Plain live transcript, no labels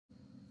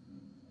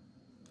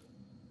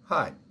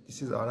Hi,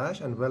 this is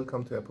Arash and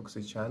welcome to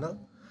Epoxy channel.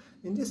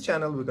 In this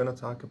channel we're going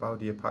to talk about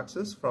the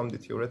epoxies from the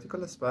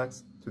theoretical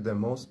aspects to the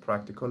most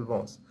practical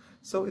ones.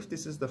 So if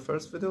this is the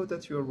first video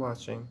that you're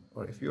watching,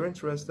 or if you're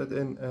interested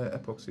in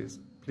epoxies,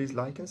 please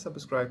like and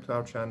subscribe to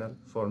our channel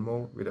for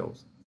more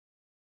videos.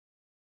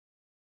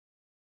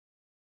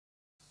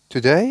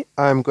 Today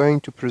I'm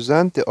going to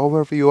present the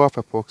overview of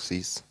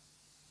epoxies.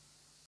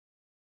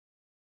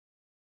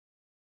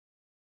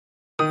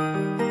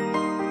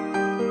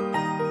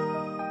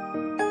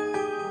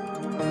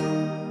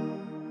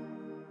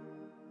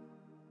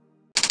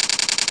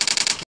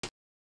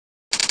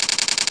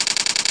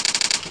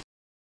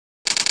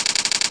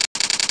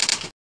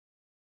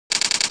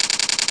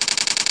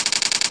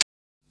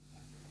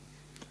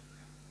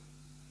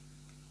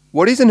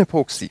 What is an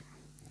epoxy?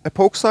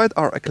 Epoxides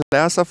are a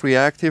class of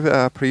reactive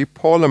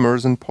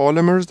prepolymers and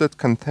polymers that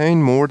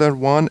contain more than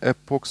one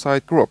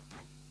epoxide group.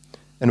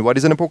 And what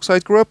is an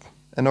epoxide group?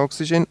 An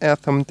oxygen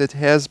atom that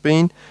has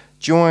been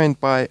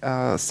joined by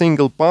a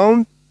single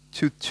bond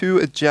to two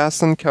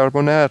adjacent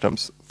carbon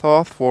atoms,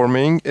 thus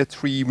forming a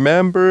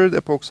three-membered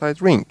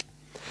epoxide ring.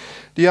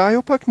 The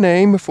IUPAC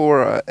name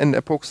for an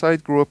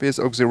epoxide group is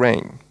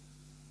oxirane.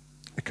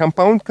 A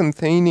compound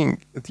containing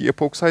the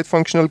epoxide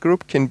functional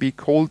group can be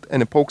called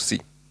an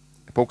epoxy.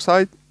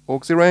 Epoxide,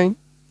 oxirane,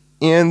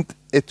 and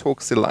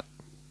ethoxylane.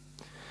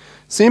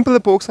 Simple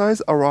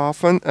epoxides are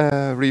often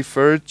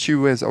referred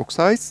to as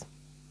oxides.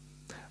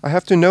 I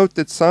have to note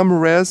that some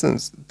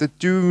resins that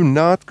do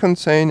not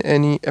contain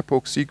any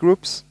epoxy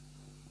groups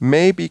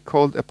may be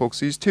called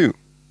epoxies too.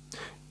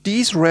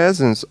 These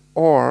resins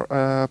are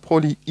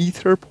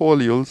polyether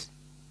polyols,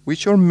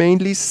 which are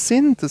mainly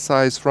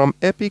synthesized from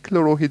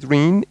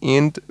epichlorohydrin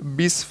and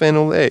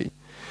bisphenol A,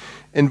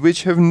 and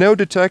which have no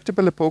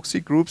detectable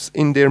epoxy groups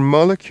in their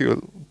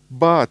molecule,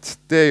 but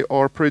they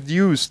are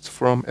produced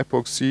from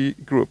epoxy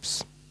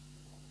groups.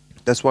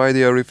 That's why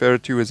they are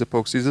referred to as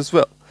epoxies as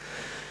well.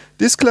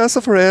 This class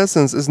of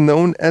resins is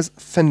known as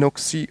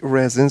phenoxy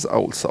resins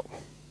also.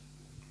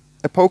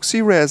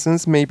 Epoxy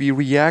resins may be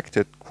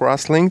reacted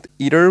cross-linked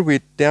either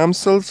with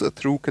themselves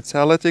through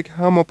catalytic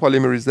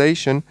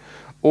homopolymerization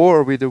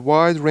or with a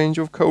wide range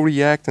of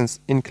co-reactants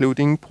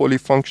including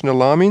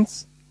polyfunctional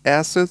amines,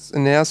 acids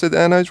and acid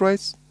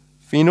anhydrides,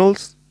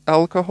 phenols,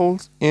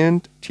 alcohols,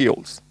 and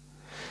thiols.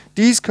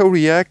 These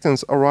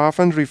co-reactants are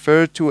often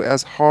referred to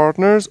as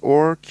hardeners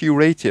or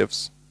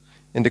curatives,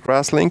 and the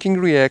cross-linking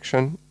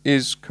reaction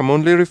is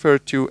commonly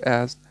referred to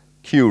as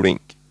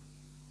curing.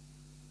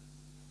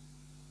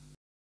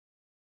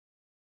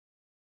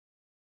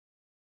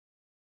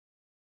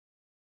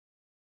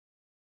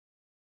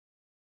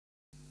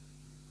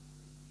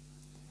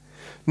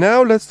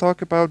 Now let's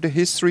talk about the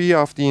history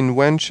of the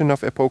invention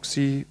of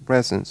epoxy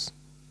resins.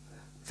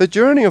 The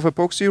journey of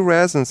epoxy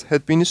resins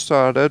had been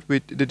started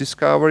with the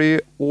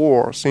discovery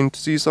or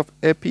synthesis of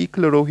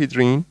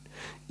epichlorohydrin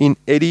in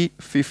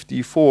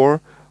 1854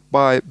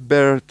 by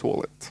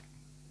Berthollet.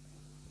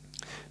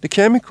 The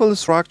chemical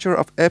structure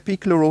of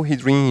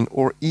epichlorohydrin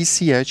or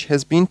ECH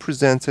has been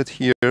presented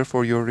here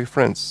for your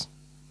reference.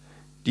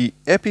 The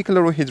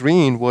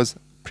epichlorohydrin was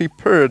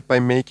prepared by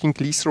making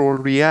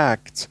glycerol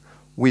react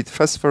with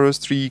phosphorus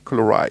 3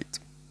 chloride.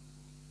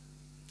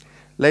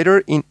 Later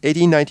in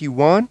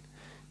 1891,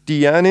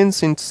 Dianin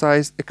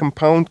synthesized a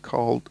compound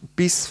called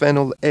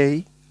bisphenol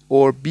A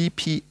or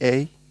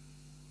BPA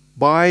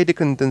by the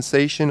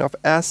condensation of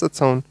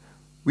acetone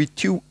with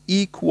two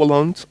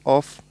equivalents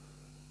of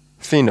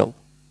phenol.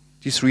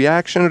 This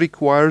reaction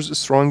requires a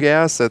strong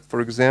acid, for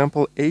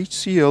example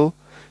HCl,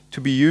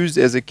 to be used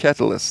as a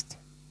catalyst.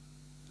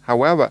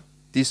 However,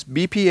 this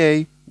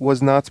BPA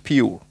was not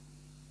pure.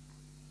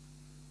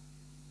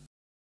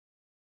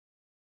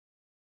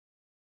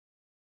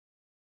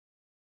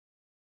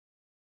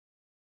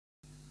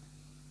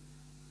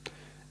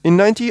 In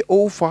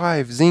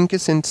 1905, Zinke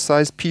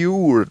synthesized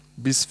pure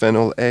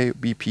bisphenol A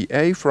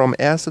BPA from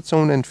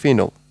acetone and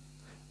phenol.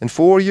 And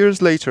 4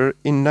 years later,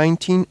 in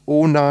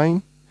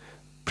 1909,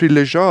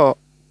 Prileja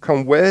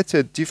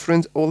converted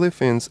different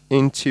olefins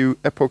into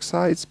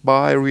epoxides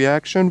by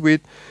reaction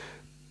with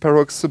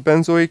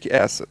peroxybenzoic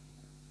acid.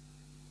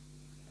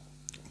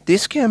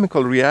 This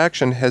chemical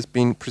reaction has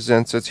been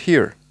presented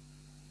here.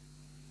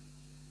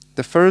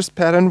 The first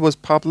patent was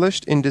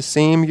published in the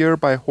same year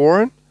by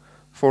Horn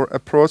for a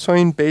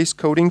protein-based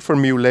coating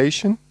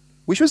formulation,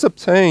 which was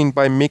obtained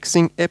by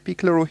mixing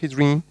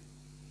epichlorohydrin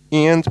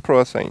and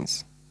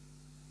proteins.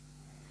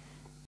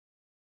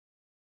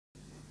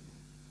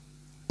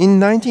 In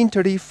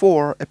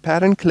 1934, a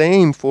patent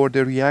claim for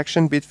the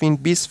reaction between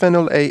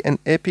bisphenol A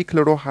and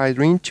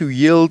epichlorohydrin to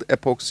yield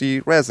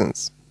epoxy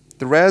resins.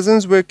 The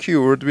resins were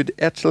cured with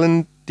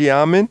ethylene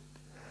diamine.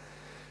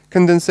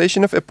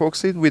 Condensation of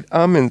epoxy with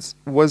amines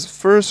was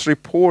first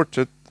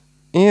reported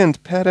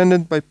and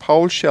patented by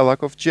Paul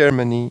Schellack of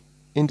Germany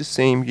in the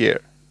same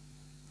year.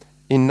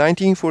 In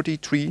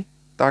 1943,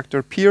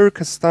 Dr. Pierre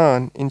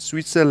Castan in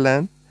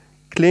Switzerland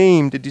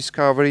claimed the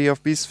discovery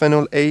of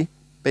bisphenol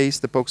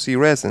A-based epoxy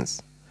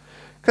resins.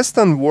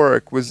 Custom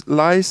work was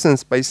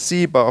licensed by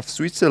Ciba of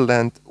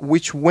Switzerland,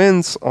 which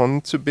went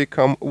on to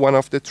become one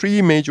of the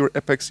 3 major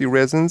epoxy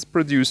resins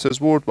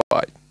producers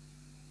worldwide.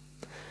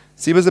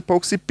 Ciba's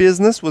epoxy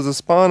business was a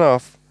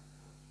spun-off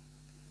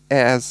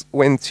as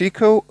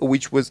Wentico,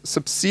 which was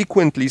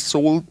subsequently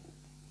sold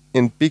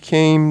and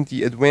became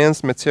the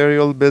Advanced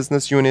Material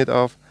Business Unit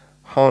of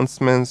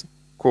Huntsman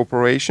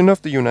Corporation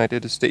of the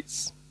United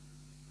States.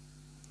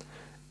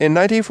 In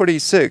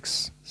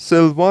 1946,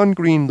 Sylvain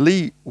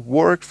Green-Lee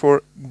worked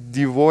for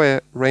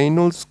DeVoe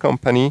Reynolds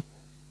Company,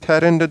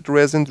 patented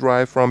resin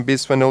derived from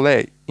bisphenol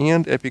A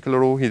and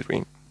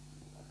epichlorohydrin.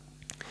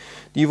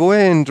 DeVoe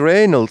and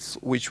Reynolds,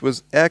 which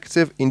was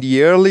active in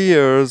the early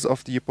years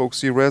of the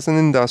epoxy resin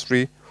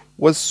industry,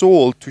 was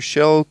sold to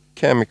Shell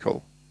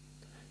Chemical.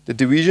 The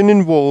division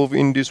involved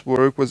in this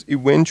work was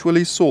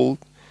eventually sold,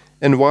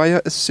 and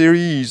via a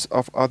series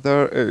of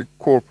other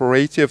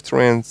corporative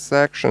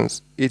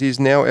transactions, it is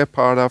now a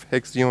part of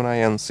Hexion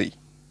Inc.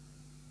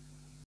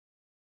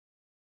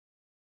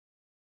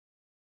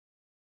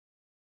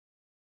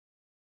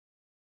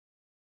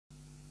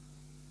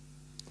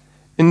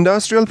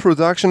 Industrial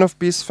production of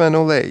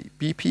bisphenol A,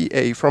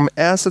 BPA, from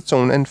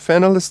acetone and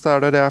phenol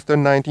started after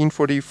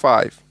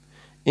 1945.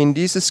 In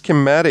this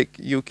schematic,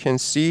 you can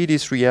see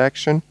this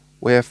reaction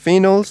where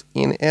phenols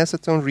and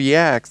acetone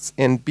reacts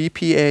and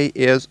BPA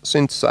is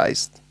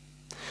synthesized.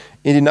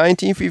 In the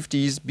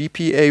 1950s,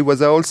 BPA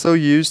was also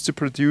used to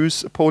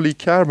produce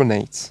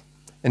polycarbonates,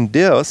 and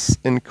this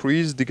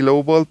increased the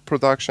global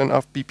production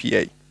of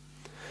BPA.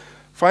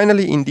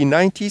 Finally, in the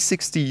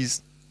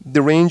 1960s,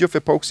 the range of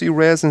epoxy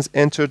resins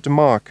entered the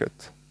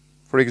market.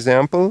 For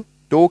example,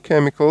 Dow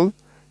Chemical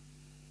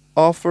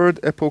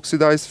offered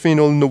epoxidized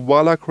phenol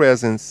Novalac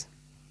resins.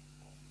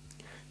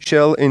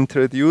 Shell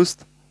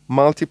introduced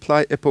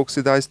multiply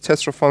epoxidized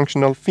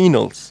tetrafunctional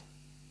phenols,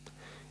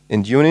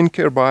 and Union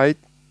Carbide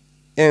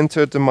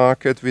entered the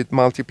market with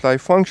multiply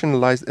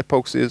functionalized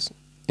epoxies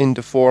in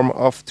the form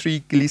of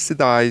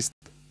 3-glycidized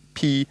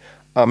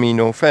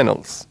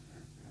p-aminophenols.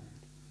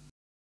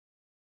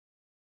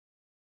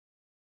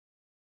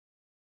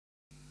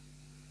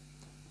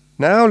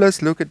 Now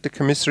let's look at the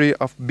chemistry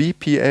of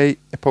BPA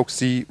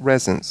epoxy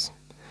resins.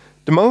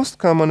 The most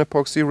common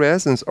epoxy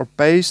resins are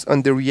based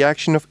on the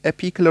reaction of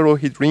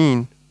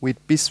epichlorohydrin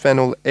with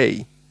bisphenol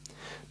A.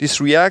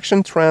 This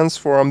reaction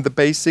transforms the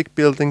basic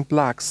building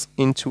blocks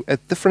into a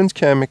different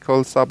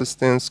chemical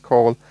substance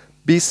called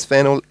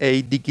bisphenol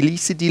A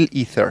diglycidyl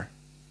ether,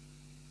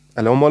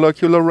 a low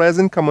molecular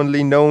resin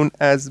commonly known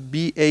as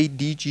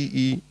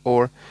BADGE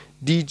or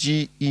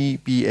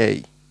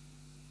DGEBA.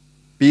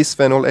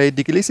 Bisphenol A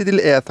diglycidyl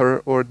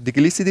ether or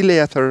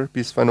diglycidyl ether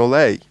bisphenol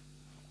A.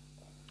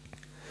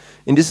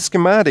 In this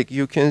schematic,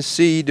 you can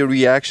see the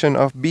reaction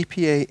of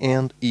BPA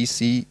and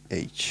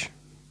ECH.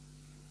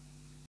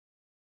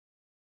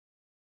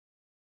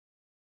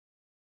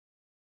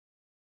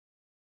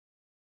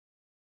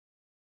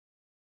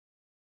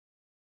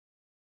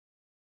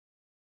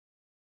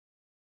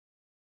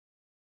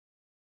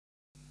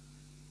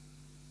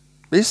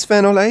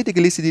 Bisphenol A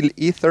diglycidyl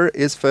ether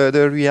is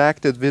further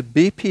reacted with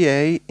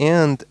BPA,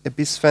 and a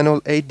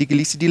bisphenol A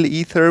diglycidyl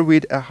ether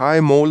with a high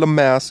molar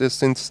mass is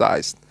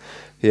synthesized.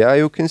 Here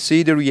you can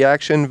see the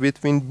reaction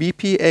between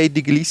BPA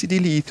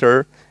diglycidyl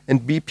ether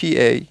and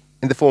BPA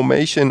in the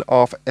formation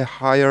of a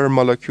higher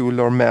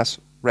molecular mass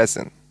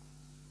resin.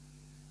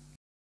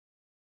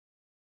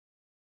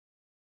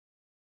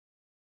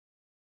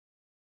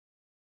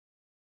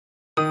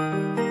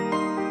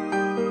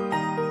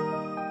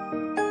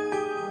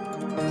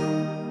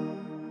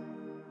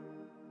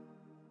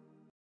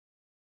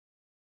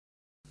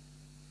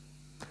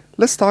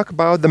 Let's talk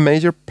about the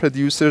major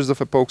producers of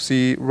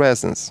epoxy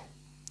resins.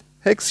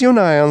 Hexion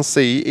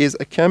Inc. is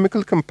a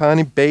chemical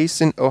company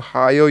based in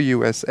Ohio,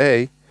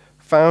 USA,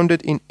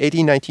 founded in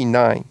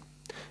 1899.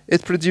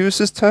 It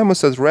produces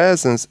Thermoset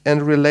resins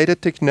and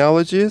related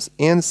technologies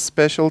and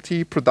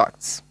specialty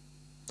products.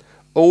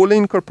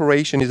 Olin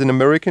Corporation is an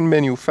American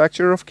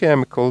manufacturer of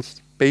chemicals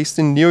based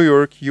in New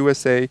York,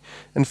 USA,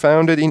 and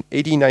founded in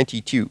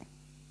 1892.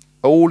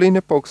 Olin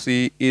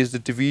Epoxy is the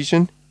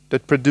division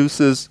that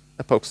produces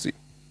epoxy.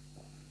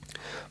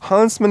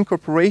 Huntsman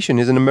Corporation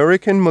is an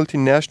American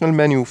multinational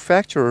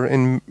manufacturer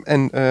and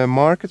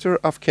marketer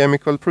of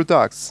chemical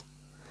products.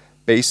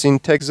 Based in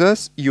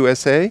Texas,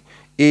 USA,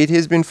 it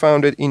has been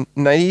founded in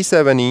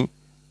 1970,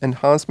 and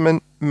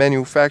Huntsman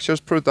manufactures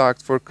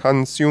products for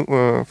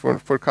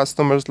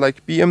customers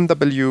like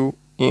BMW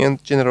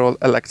and General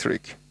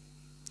Electric.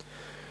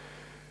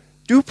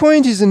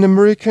 DuPont is an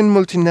American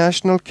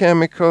multinational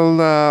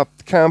chemical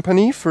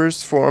company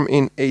first formed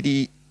in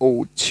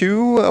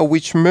 1802,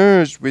 which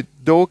merged with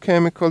Dow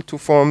Chemical to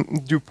form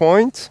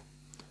DuPont.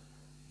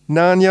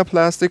 Nanya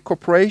Plastic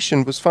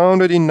Corporation was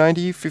founded in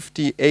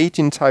 1958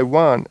 in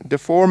Taiwan. The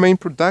 4 main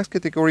product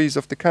categories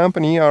of the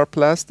company are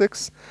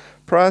plastics,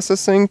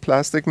 processing,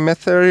 plastic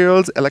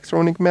materials,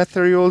 electronic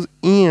materials,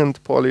 and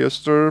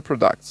polyester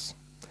products.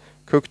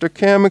 Cookta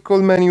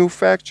Chemical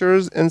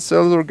manufactures and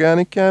sells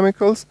organic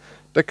chemicals.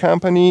 The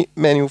company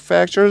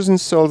manufactures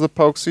and sells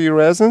epoxy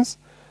resins.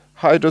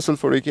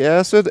 hydrosulfuric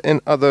acid,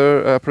 and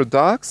other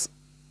products.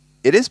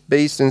 It is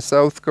based in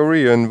South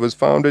Korea and was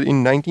founded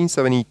in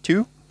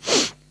 1972.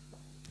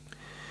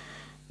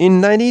 In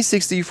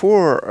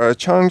 1964,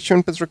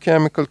 Changchun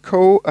Petrochemical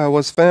Co.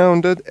 Was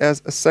founded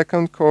as a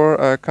second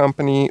core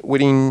company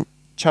within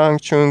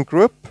Changchun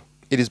Group.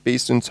 It is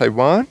based in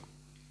Taiwan.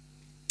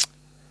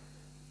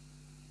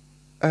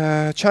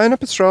 China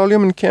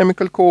Petroleum and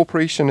Chemical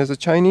Corporation is a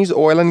Chinese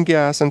oil and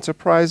gas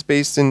enterprise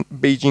based in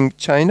Beijing,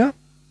 China.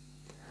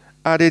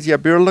 Aditya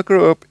Birla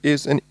Group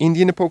is an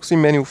Indian epoxy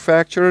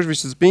manufacturer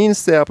which has been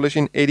established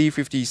in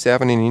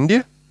 1857 in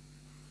India.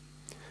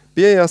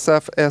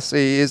 BASF SA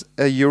is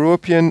a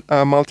European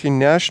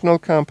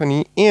multinational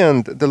company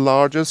and the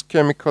largest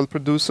chemical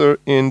producer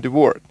in the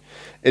world.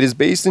 It is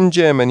based in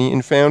Germany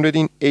and founded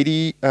in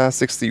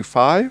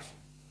 1865.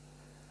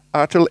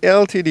 Atal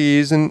Ltd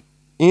is an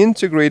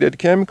integrated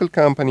chemical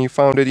company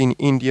founded in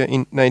India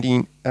in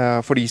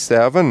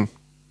 1947.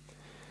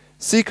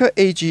 Sika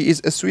AG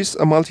is a Swiss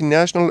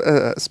multinational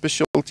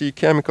specialty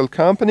chemical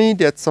company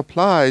that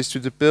supplies to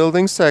the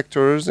building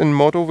sectors and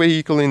motor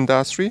vehicle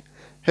industry.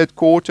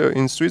 Headquartered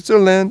in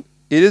Switzerland,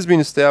 it has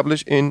been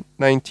established in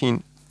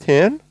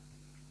 1910.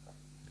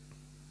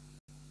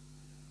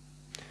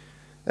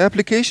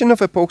 Application of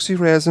epoxy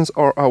resins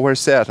are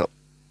versatile.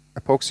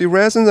 Epoxy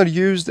resins are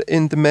used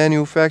in the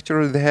manufacture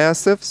of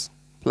adhesives,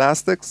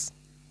 plastics,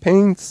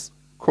 paints,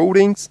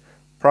 coatings,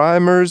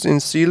 primers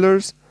and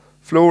sealers,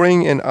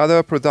 flooring and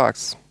other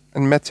products,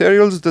 and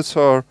materials that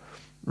are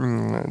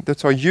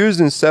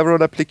used in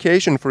several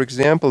applications, for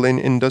example in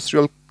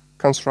industrial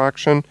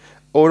construction,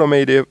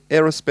 automotive,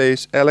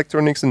 aerospace,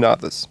 electronics, and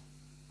others.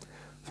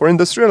 For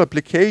industrial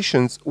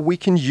applications, we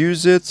can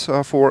use it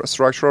for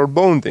structural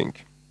bonding.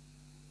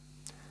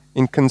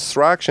 In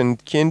construction,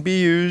 it can be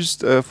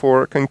used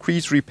for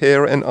concrete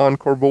repair and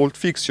encore bolt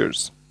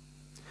fixtures.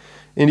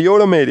 In the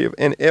automotive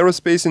and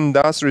aerospace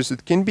industries,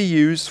 it can be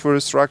used for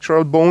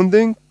structural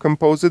bonding,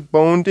 composite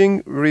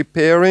bonding,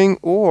 repairing,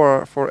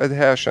 or for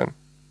adhesion.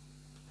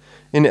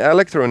 In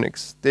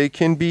electronics, they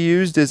can be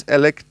used as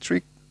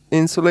electric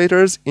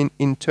insulators in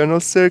internal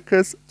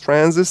circuits,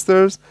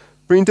 transistors,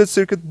 printed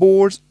circuit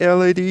boards,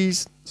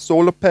 LEDs,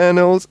 solar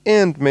panels,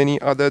 and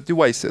many other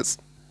devices.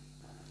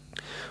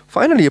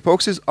 Finally,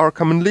 epoxies are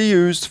commonly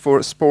used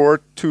for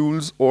sport,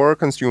 tools, or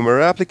consumer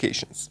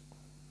applications.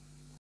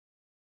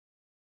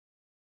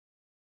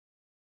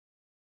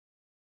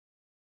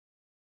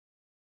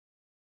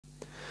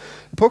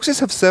 Epoxies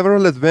have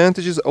several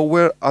advantages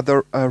over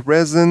other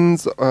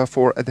resins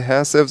for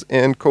adhesives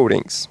and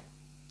coatings.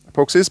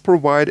 Epoxies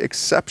provide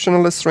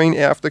exceptional strain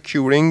after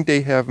curing.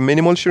 They have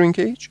minimal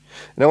shrinkage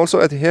and also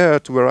adhere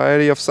to a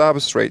variety of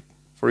substrate,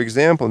 for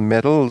example,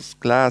 metals,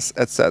 glass,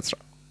 etc.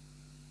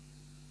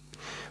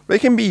 They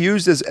can be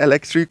used as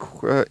electric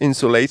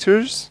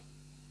insulators.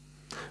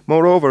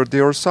 Moreover, they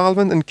are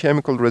solvent and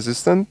chemical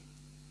resistant.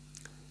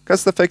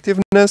 Cost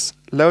effectiveness,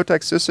 low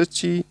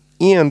toxicity,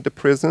 and the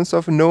presence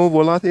of no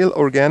volatile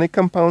organic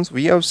compounds,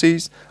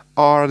 VOCs,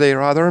 are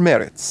their other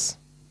merits.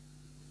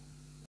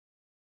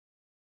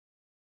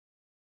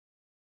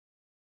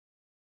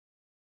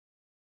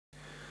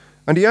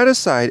 On the other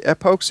side,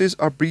 epoxies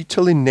are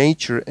brittle in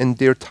nature and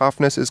their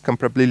toughness is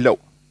comparably low.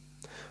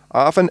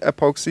 Often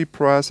epoxy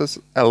process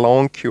a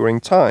long curing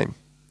time.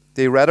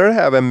 They rather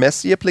have a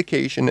messy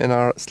application and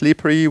are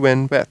slippery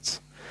when wet.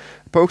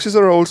 Epoxies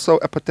are also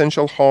a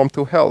potential harm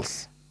to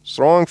health.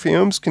 Strong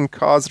fumes can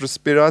cause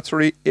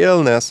respiratory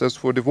illnesses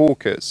for the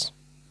workers,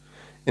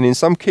 and in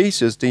some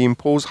cases they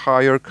impose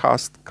higher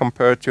costs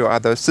compared to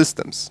other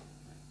systems.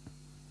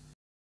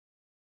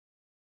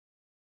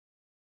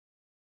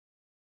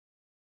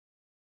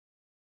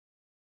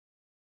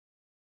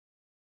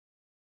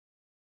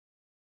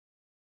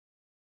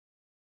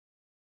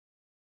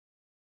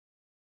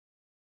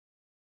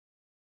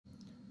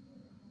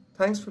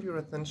 Thanks for your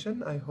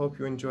attention. I hope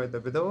you enjoyed the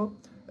video.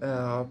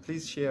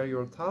 Please share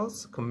your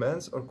thoughts,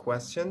 comments, or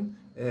questions,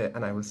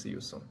 and I will see you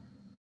soon.